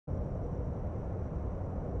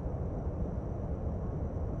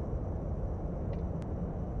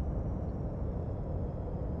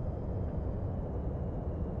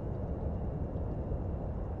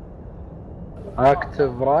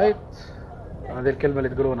اكتف رايت، هذه الكلمة اللي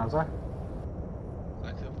تقولونها صح؟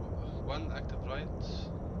 اكتف 1 اكتف رايت،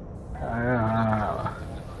 آه. اكتف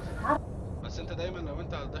ليفت. بس انت دايما لو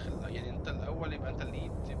انت داخل يعني انت الاول يبقى انت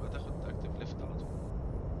الليد، يبقى تاخد اكتف ليفت على طول.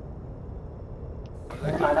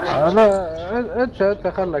 ولا اكتف لا انت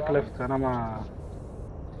مش خلك لفت، انا ما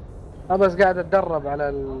بس قاعد اتدرب على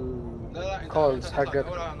لا لا، انت الكولز هتطلع حقت.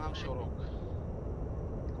 الاول، انا همشي وراك.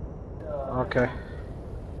 اوكي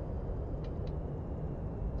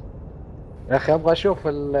يا اخي ابغى اشوف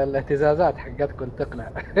الاهتزازات حقتكم تقلع.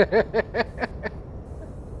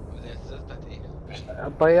 الاهتزاز بتاعت ايه؟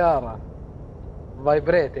 الطيارة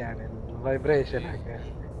فايبريت، يعني الفايبريشن اوكي حقها.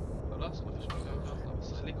 خلاص مفيش مشكلة، هطلع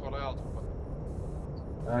بس خليك ورايا على طول بقى.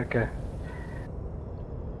 اوكي.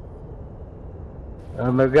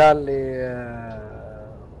 انه قال لي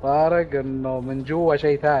طارق انه من جوا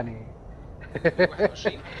شيء ثاني. ميج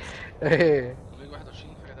 21. ايه. ميج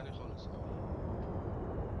 21 حاجة تانية خالص.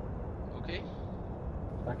 اوكي.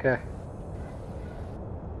 اوكي.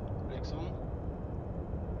 بريكس اون.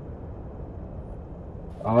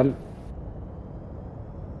 اون.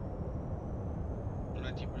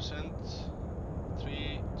 90%.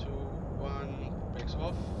 3 2 1 بريكس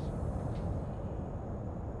اوف.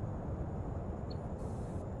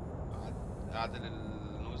 اعدل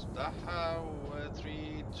النوز بتاعها و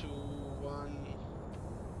 3 2 1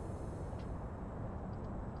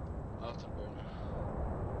 افتر بيرنر.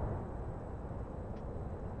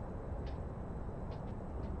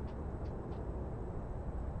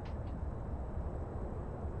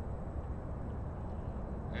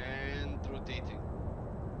 and rotating.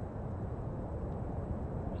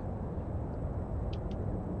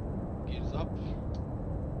 Gears up.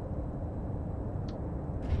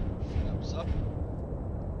 Flaps up.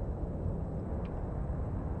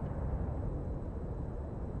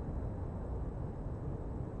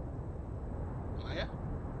 معايا؟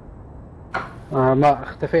 ما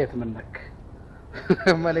اختفيت منك.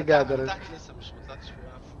 لا ماني انا قادر. تحت لسه، مش ما طلعتش فوق،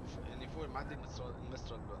 انا يعني فوق معدي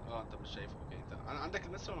المسترال دلوقتي. انت مش شايفه. اوكي، انت عندك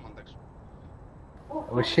المسترال ولا ما عندكش؟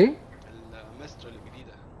 وشي؟ المسترال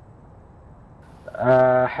الجديدة.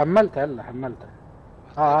 حملتها، الا حملتها.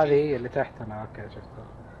 هتلاقي هذه فيه. هي اللي تحت، انا اوكي شفتها.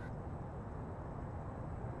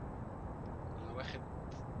 انا واخد.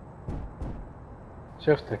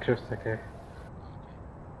 شفتك ايه. اوكي.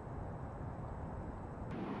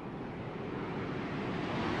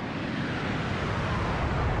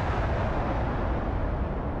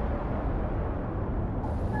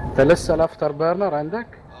 انت لسه الافتر بيرنر عندك؟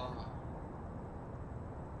 اه.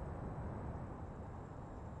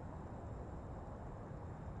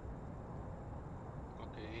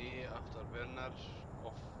 اوكي، افتر بيرنر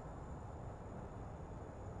اوف.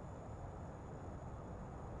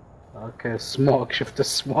 اوكي سموك، شفت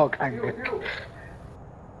السموك حقك.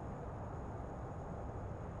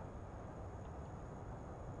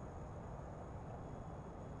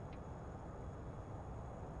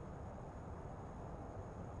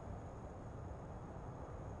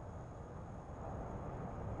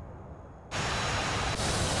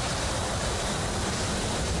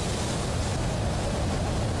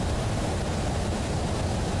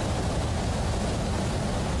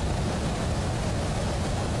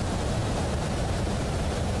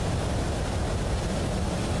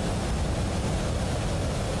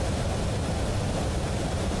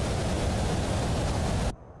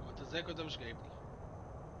 وانت ازاي كنت مش جايبني؟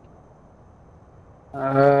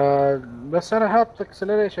 بس انا حاط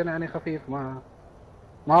اكسلريشن يعني خفيف، ما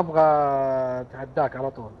ابغى اتعداك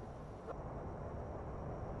على طول.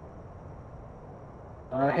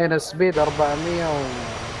 أنا الحين السبيد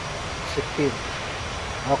 460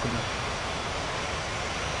 عقدة.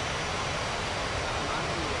 لا انا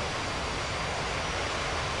عندي.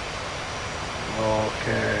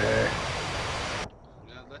 اوكي.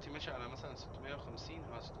 انا دلوقتي ماشي على مثلا 650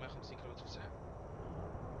 او 650 كيلو في الساعة.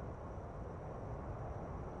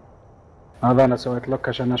 هذا انا سويت لك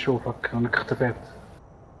عشان اشوفك انك اختفيت.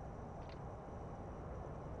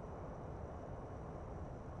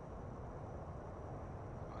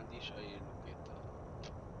 ما عنديش اي لوكيت،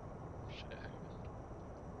 مفيش اي حاجة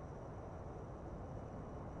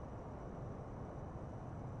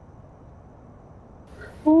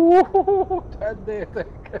منها.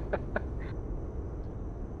 تعديتك.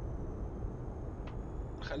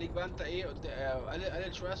 خليك بقى انت ايه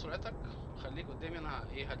قلل شوية سرعتك، وخليك قدامي، انا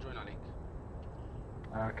ايه هجوين عليك.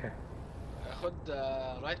 اوكي. خد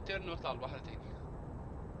رايت تيرن واطلع على البحر تاني.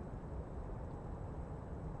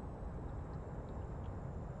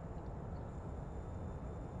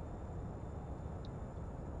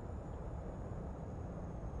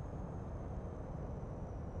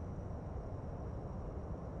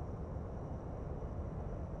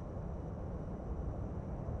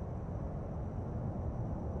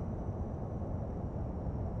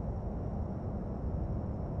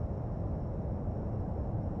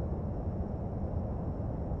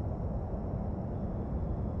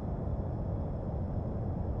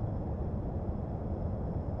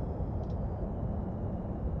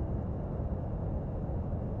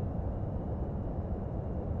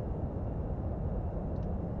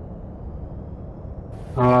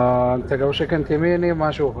 انت قبل شوي كنت يميني ما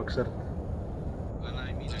اشوفك صرت. انا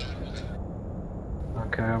يمينك دلوقتي.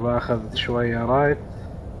 اوكي باخذ شوية رايت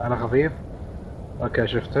على خفيف. اوكي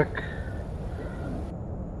شفتك.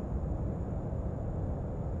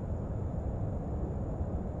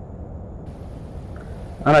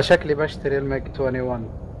 انا شكلي بشتري الميج 21.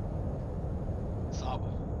 صعبة.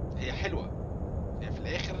 هي حلوة، هي في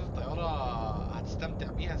الاخر طيارة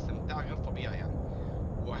هتستمتع بيها استمتاع غير طبيعي يعني.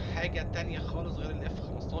 وحاجة تانية خالص غير الاف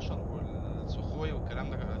 15 والسخوي والكلام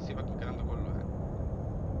ده، سيبك من الكلام ده كله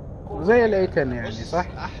يعني. زي الاي حاجة 10 يعني صح؟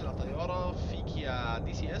 بص، احلى طيارة فيك يا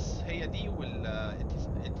دي سي اس هي دي وال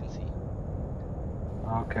 18 سي.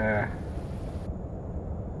 اوكي.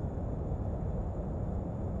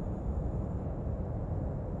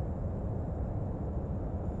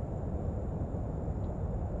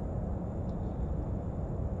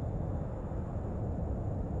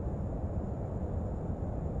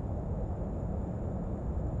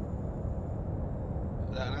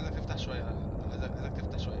 لا انا عايزك تفتح شوية، عايزك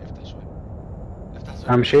تفتح شوية، افتح شوية، افتح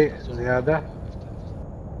سرعة، امشي افتح سرعة. زيادة. افتح.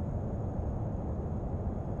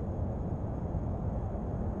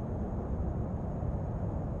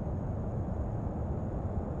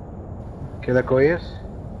 كذا كويس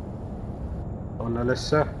ولا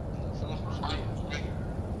لسه؟ سنة 500.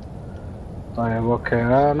 طيب اوكي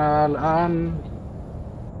انا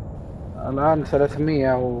الان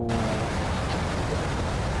 300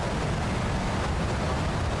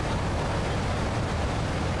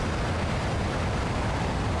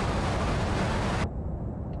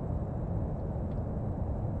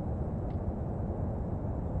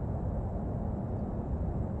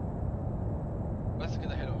 بس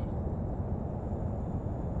كده حلو قوي.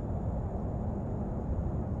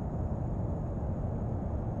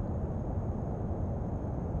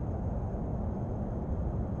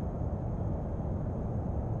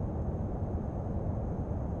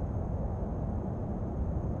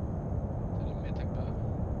 تلميتك بقى،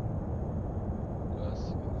 بس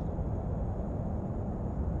كده.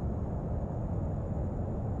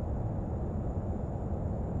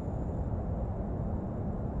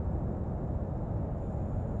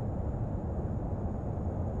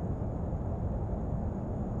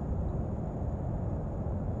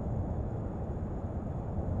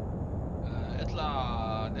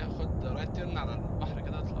 اطلع ناخد رايت تيرن على البحر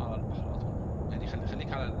كده، اطلع على البحر على طول. يعني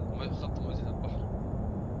خليك على خط موازي للبحر.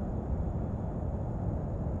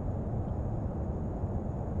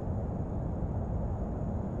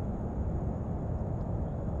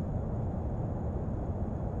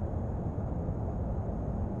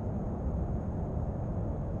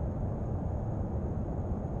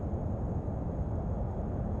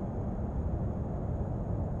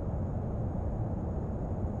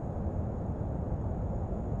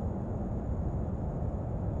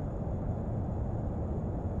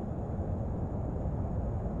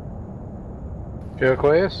 كذا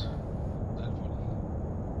كويس. زي الفل.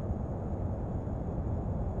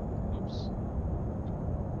 اوبس.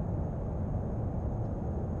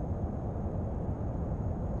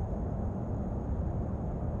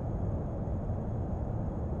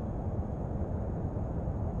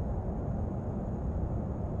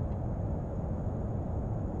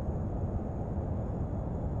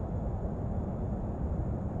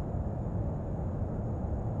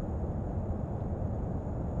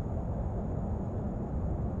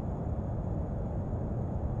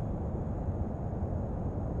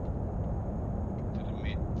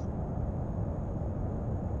 تلميت.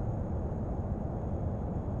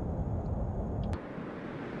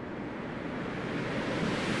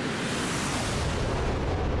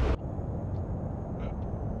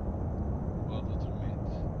 برضه تلميت.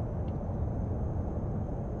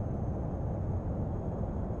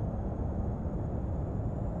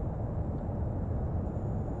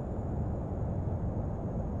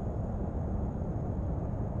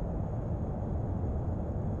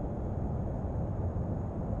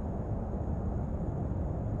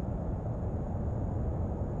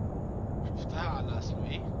 شفتها على اسمه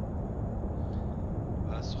ايه،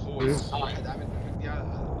 على السخوي، واحد عامل بالميج دي على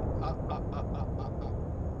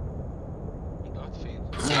انت رحت فين؟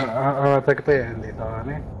 تقطيع عندي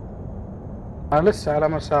ثواني. انا لسه على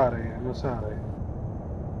مساري. اوكي،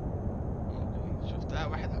 شفتها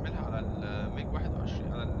واحد عاملها على الميج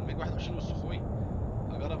 21، على الميج 21 والسخوي.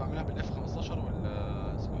 هجرب اعملها بالاف 15 وال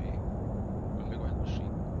اسمه ايه، والميج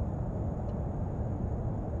 21.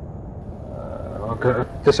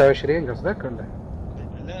 29 قصدك ولا؟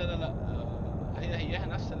 لا هيها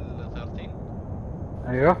نفس الطيارتين.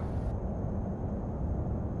 ايوه.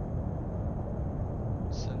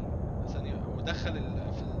 ثانية ثانية، ودخل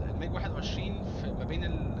في الميج 21 في ما بين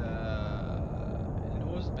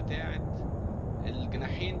النوز بتاعة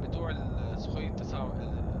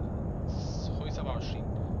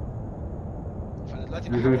دلوقتي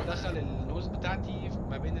مهم. بحاول ادخل النوز بتاعتي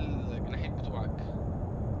ما بين الجناحين بتوعك.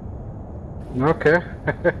 اوكي.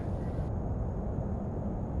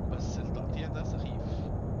 بس التقطيع ده سخيف.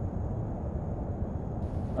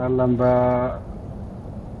 هلا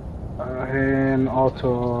هين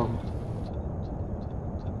اوتو.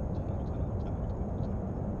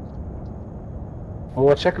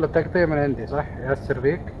 هو شكله تقطيع من عندي صح؟ يأثر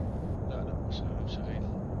فيك؟ لا لا، شغال.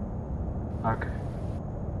 اوكي.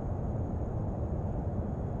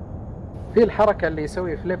 في الحركة اللي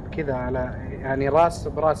يسوي فليب كذا على يعني راس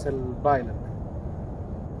براس البايلوت،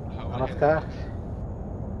 هوريها لك عرفتها؟ دلوقتي.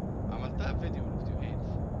 عملتها في فيديو من الفيديوهات.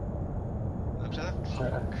 انا مش عايزك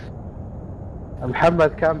تتحرك. محمد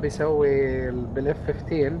كان بيسوي بالاف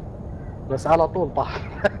 15 بس على طول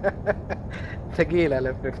طاح. ثقيلة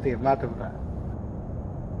الاف 15 ما تنفع.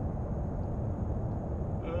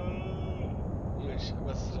 ماشي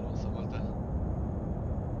بس خلاص عملتها.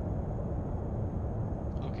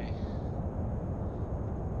 اوكي.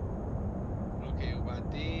 اوكي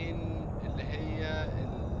وبعدين اللي هي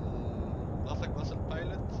راسك راس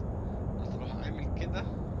البايلوت، هتروح عامل كده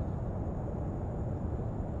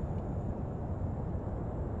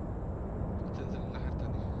وتنزل الناحية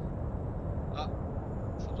التانية. اه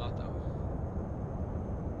سرعت اوي.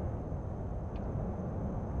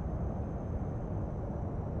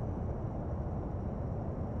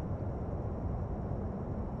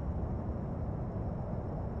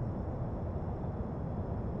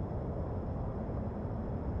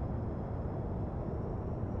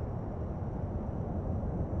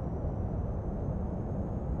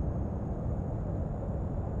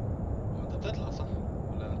 هو انت بتطلع صح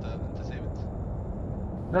ولا انت ثابت؟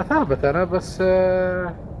 لا ثابت انا بس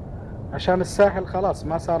عشان الساحل خلاص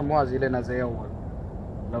ما صار موازي لنا زي اول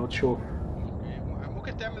لو تشوف. اوكي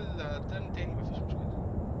ممكن تعمل ترن تاني مفيش مشكلة.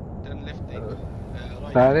 ترن ليفت تاني.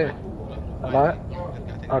 رايت ثاني. رايت. رايت تاني.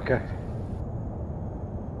 ارجع تاني اوكي. رايت.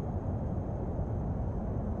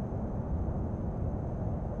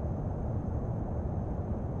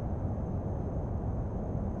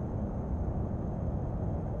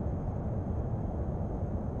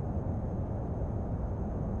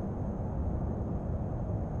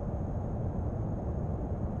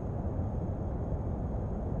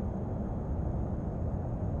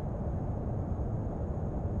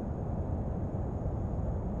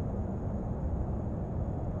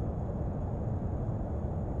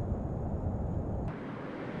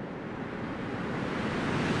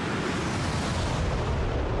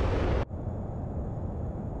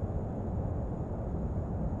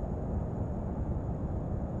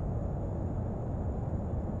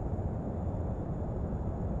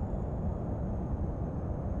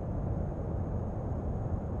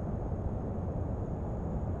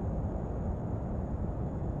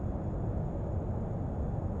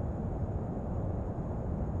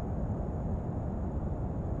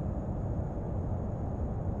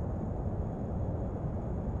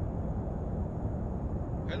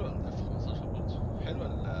 حلوة ال F-15 برضه، حلوة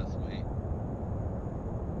اسمها ايه؟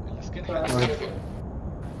 السكين حلوة.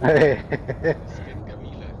 السكين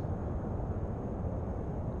جميلة،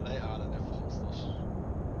 لايقة على ال F-15.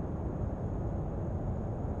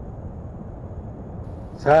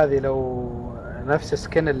 بس هذه لو نفس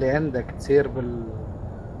السكن اللي عندك تصير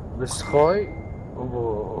بالسخوي.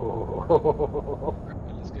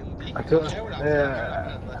 السكين دي أتو... هنحاول هحاول آه،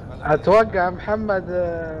 اعملها دلوقتي بعد ما انزل. اتوقع محمد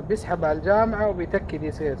بيسحب على الجامعة وبيتكي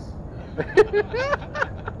دي سيس.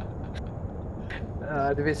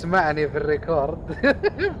 هذا بيسمعني في الريكورد.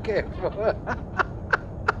 كيف؟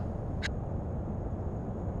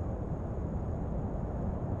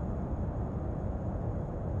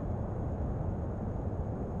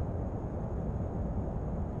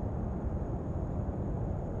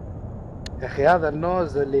 يا اخي هذا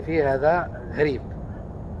النوز اللي فيه هذا غريب.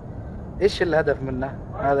 ايش الهدف منه؟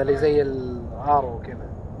 هذا اللي زي الارو كذا.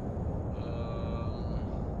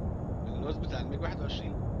 النوز بتاع الميج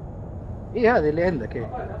 21. ايه هذه اللي عندك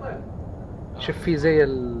ايه؟ شوف فيه زي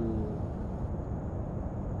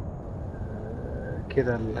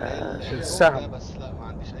كذا اللي هي اللي فوق ده، السهم. بس لا ما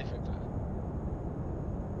عنديش اي فكرة.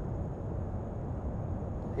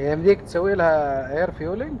 يمديك تسوي لها اير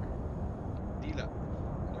فيولينج. دي لا،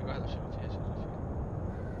 الميج 21 ما فيهاش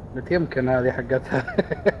الا فيه. يمكن هذه حقتها.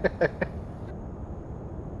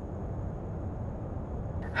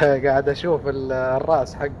 قاعد اشوف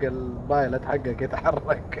الراس حق البايلوت حقك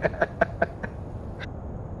يتحرك.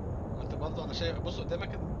 ما انت برضه انا شايف، بص قدامك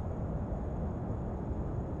كده.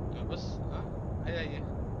 بص هي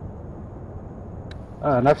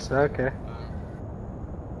نفسها اوكي.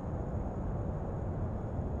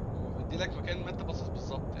 ومدي لك مكان ما انت باصص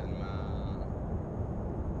بالظبط يعني ما.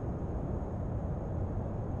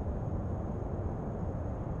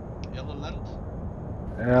 يلا اللاند.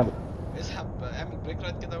 يلا. اسحب، اعمل بريك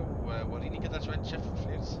رايت كده ووريني كده شويه شاف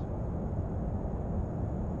فليرز.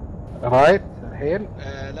 رايت الحين.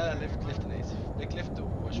 لا لا، ليفت ليفت، انا اسف، بريك ليفت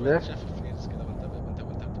وشويه ليفت. شاف فليرز كده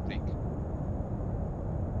وانت بتبريك.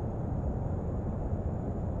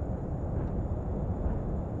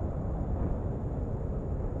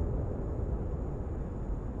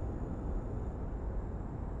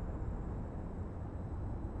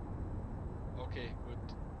 اوكي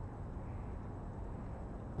جود.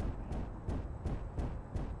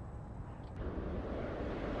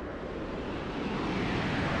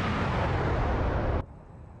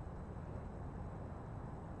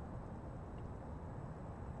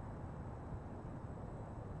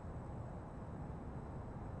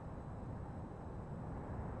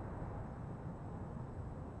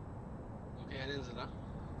 اوكي هننزل ها.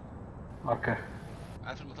 اوكي.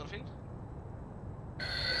 عارف المطار فين؟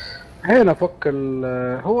 هنا فك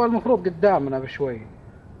هو المفروض قدامنا بشوي.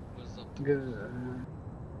 بالظبط.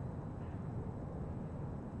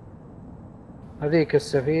 هذيك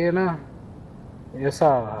السفينة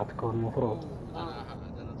يسارها تكون المفروض. اوه،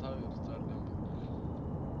 ده انا طاير جنبك.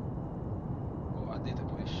 اوه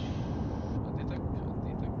عديتك، ماشي. عديتك اوفر.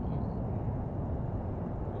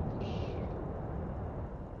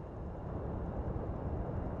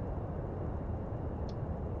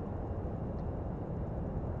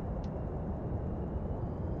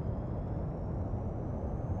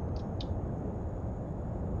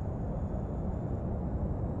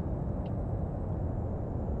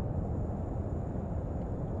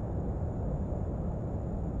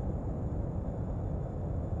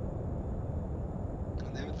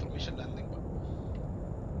 هنعمل فورميشن لاندنج بقى.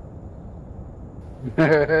 انت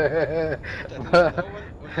هتنزل الاول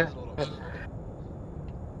وانا هنزل وراك.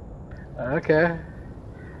 اوكي.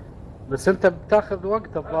 بس انت بتاخذ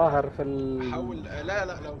وقت الظاهر في حاول، لا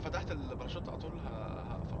لا، لو فتحت الباراشوت على طول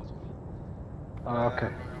هقف على طول.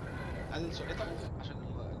 اوكي. قلل سرعتك عشان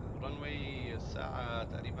الرانواي الساعة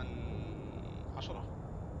تقريبا 10.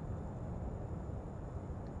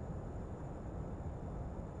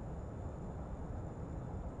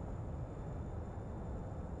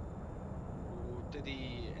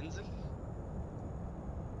 وابتدي انزل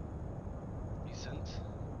ديسنت.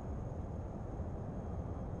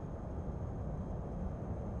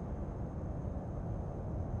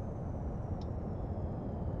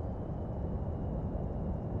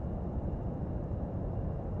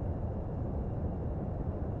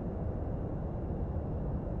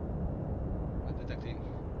 عديتك تاني.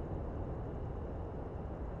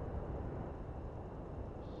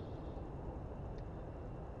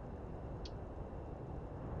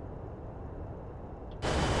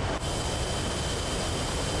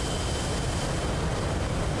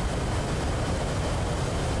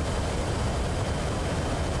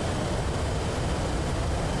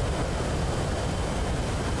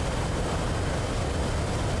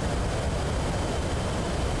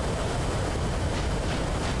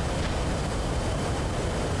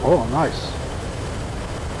 اوه نايس.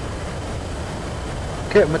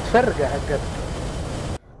 كيف متفرقة حقتك؟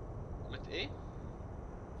 مت ايه؟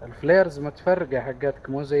 الفليرز متفرقة حقتك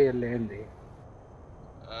مو زي اللي عندي.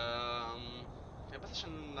 هي بس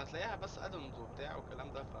عشان هتلاقيها بس ادونز وبتاع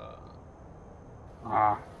والكلام ده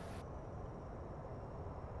اه. أم،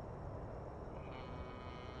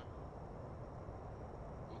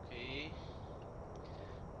 اوكي.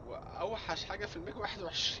 واوحش حاجة في الميج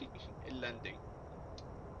 21 اللاندنج.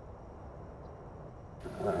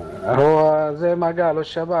 هو زي ما قالوا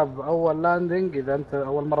الشباب اول لاندنج اذا انت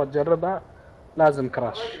اول مرة تجربها لازم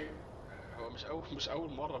كراش. هو مش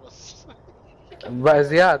اول مرة بس. بقى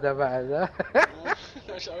زيادة بعد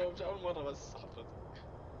مش اول مرة بس حضرتك.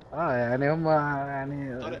 اه يعني هم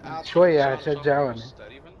يعني طارق قعد حوالي شوية شهر شجعوني. ونص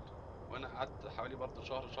تقريبا، وانا قعدت حوالي برضه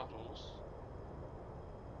شهر ونص.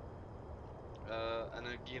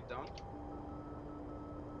 انا جير داون.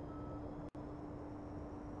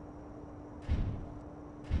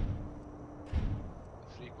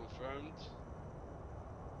 فري كونفيرمد.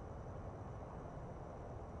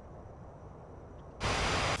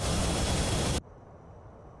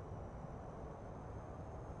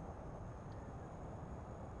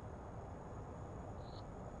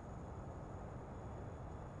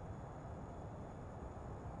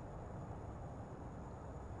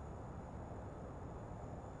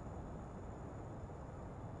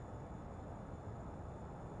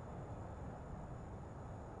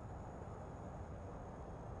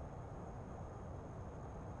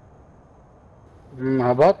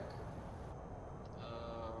 هبط.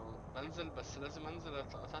 بنزل، بس لازم انزل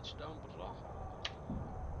اتاتش داون بالراحة.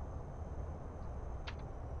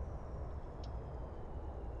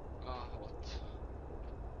 اه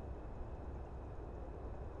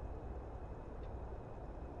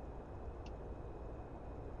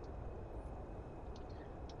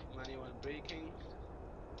بريكنج.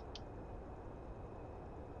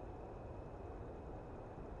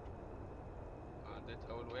 عديت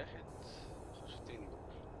اول واحد، خش التاني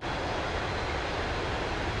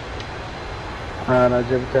بقى. انا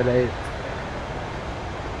جبت العيد.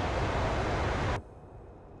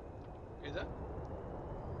 ايه ده؟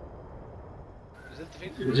 نزلت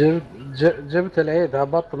فين؟ جبت العيد،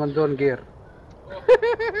 هبطت من دون جير. اوه.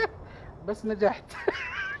 بس نجحت.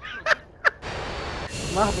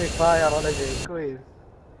 ما في فاير ولا شيء، كويس.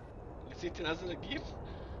 نسيت تنزل الجير.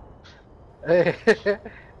 إيه.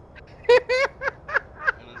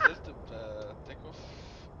 انا نزلت بتيك اوف.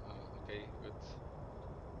 اوكي جود.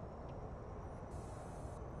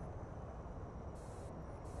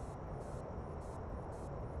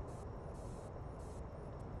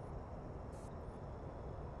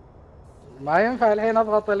 ما ينفع الحين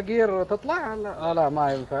اضغط الجير وتطلع؟ لا لا لا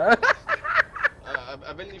ما ينفع.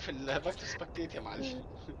 قابلني في الباك تو سبكتيت يا معلم.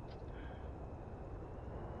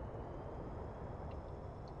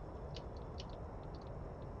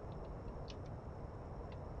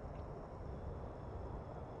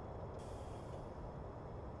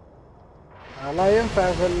 لا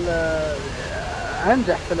ينفع في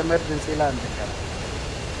انجح في الامرجنسي لاندنج انا.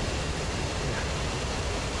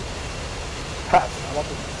 بس على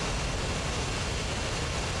طول.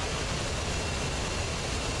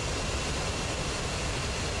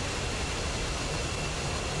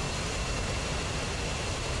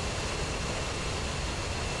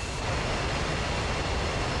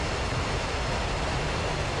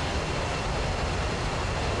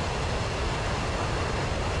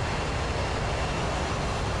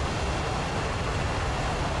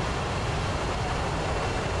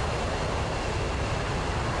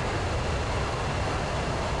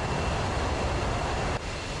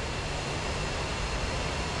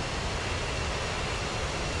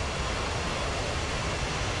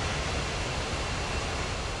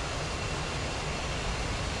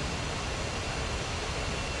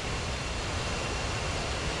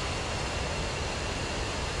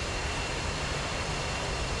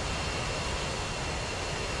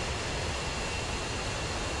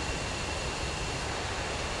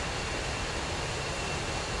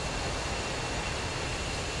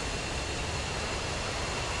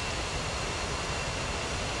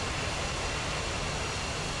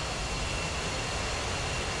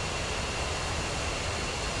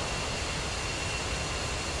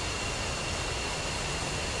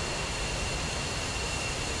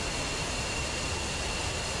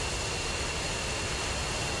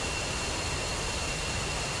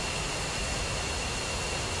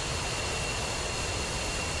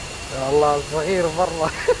 والله صغير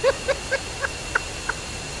مرة.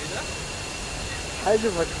 ايه ده؟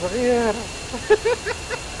 حجمك صغير.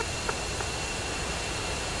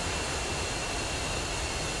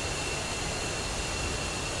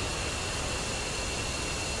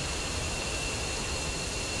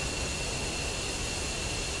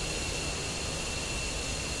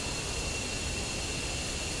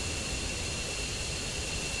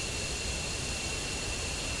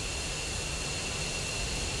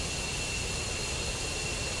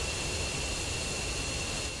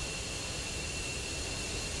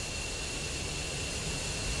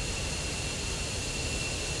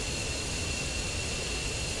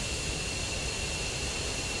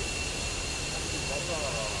 بره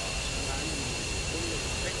عشان عندي كل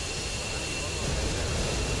الفيكس عندي بره.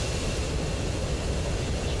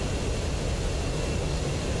 بطيئة شوية.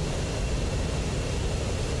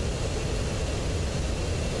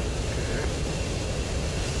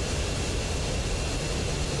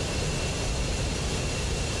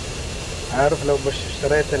 عارف لو مش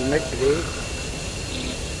اشتريت الميك دي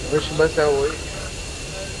وش بسوي؟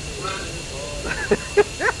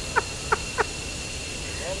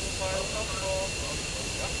 وارفع الأطراف أكبر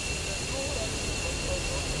تحت نورك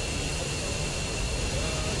مخططة يا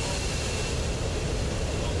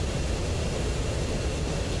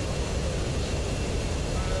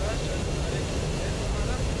عشان عليك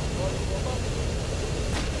المعنى والوطن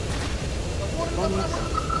وتكون المدرسة.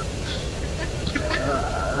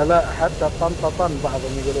 لا حتى طنطا طن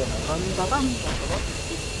بعضهم يقولونها طنطا طن. طنطا.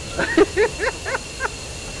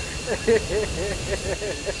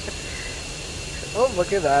 هم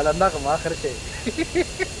كذا على النغمة آخر شيء.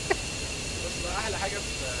 بس بقى أحلى حاجة في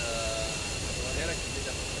هوريها لك في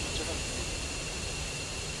الفيديو لما تشوفها في الفيديو.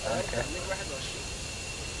 عارف اوكي. الميج 21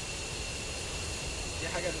 في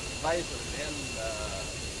حاجة الفايزر اللي هي اللي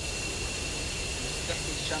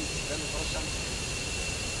بتحمي الشمس زي نظارة الشمس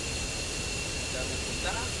لما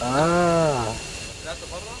نزلتها اه طلعت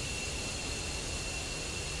بره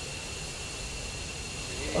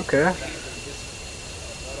ايه اوكي. تحت الجسم.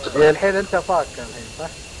 النضارة إيه الحين انت فاك الحين صح؟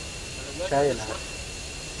 انا دلوقتي على شايلها. الاسود.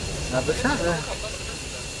 لا ما بس جبتش هذا. اخلصها بس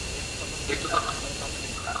الاكسترا بتاعت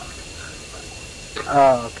الميج.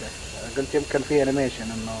 اوكي. قلت يمكن في انيميشن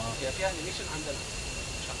انه. هي فيها انيميشن عندنا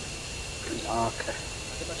مش عندنا. اوكي.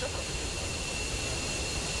 هتبقى تشوفها في الفيديو.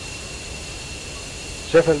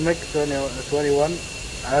 شوف الميج 21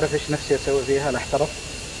 عارف ايش نفسي اسوي فيها الاحترف.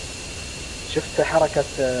 شفت حركة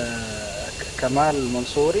كمال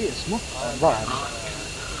منصوري اسمه الظاهر.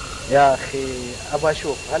 يا اخي ابغى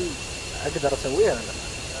اشوف هل اقدر اسويها ولا لا.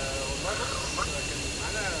 والله بص، كان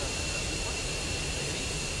معانا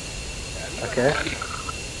اوكي. تقريبا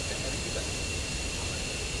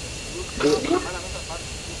تقريبا معانا مثلا بعد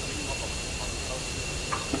 80 نقطة.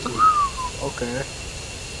 اوكي.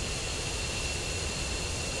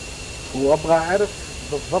 وابغى اعرف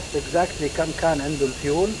بالضبط اكزاكتلي كم كان عنده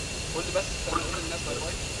الفيول. قول لي بس، استنى اقول للناس باي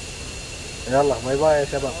باي. يلا باي باي يا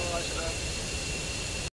شباب. يا شباب.